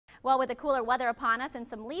Well, with the cooler weather upon us and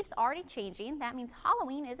some leaves already changing, that means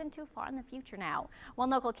Halloween isn't too far in the future now.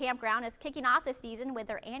 One local campground is kicking off the season with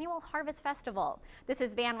their annual Harvest Festival. This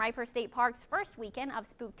is Van Riper State Park's first weekend of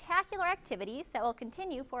spook-tacular activities that will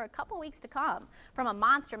continue for a couple weeks to come. From a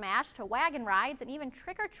monster mash to wagon rides and even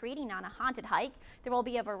trick-or-treating on a haunted hike, there will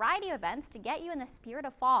be a variety of events to get you in the spirit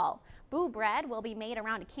of fall. Boo bread will be made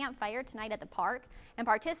around a campfire tonight at the park, and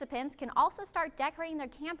participants can also start decorating their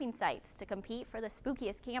camping sites to compete for the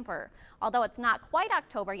spookiest camper. Although it's not quite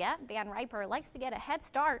October yet, Van Riper likes to get a head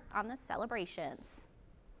start on the celebrations.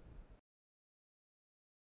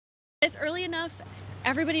 It's early enough.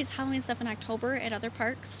 Everybody's Halloween stuff in October at other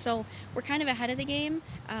parks, so we're kind of ahead of the game.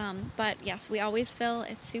 But yes, we always fill.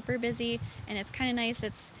 It's super busy, and it's kind of nice.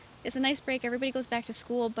 It's a nice break. Everybody goes back to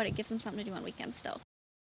school, but it gives them something to do on weekends still.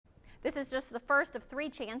 This is just the first of 3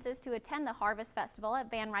 chances to attend the Harvest Festival at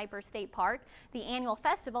Van Riper State Park. The annual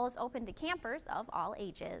festival is open to campers of all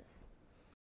ages.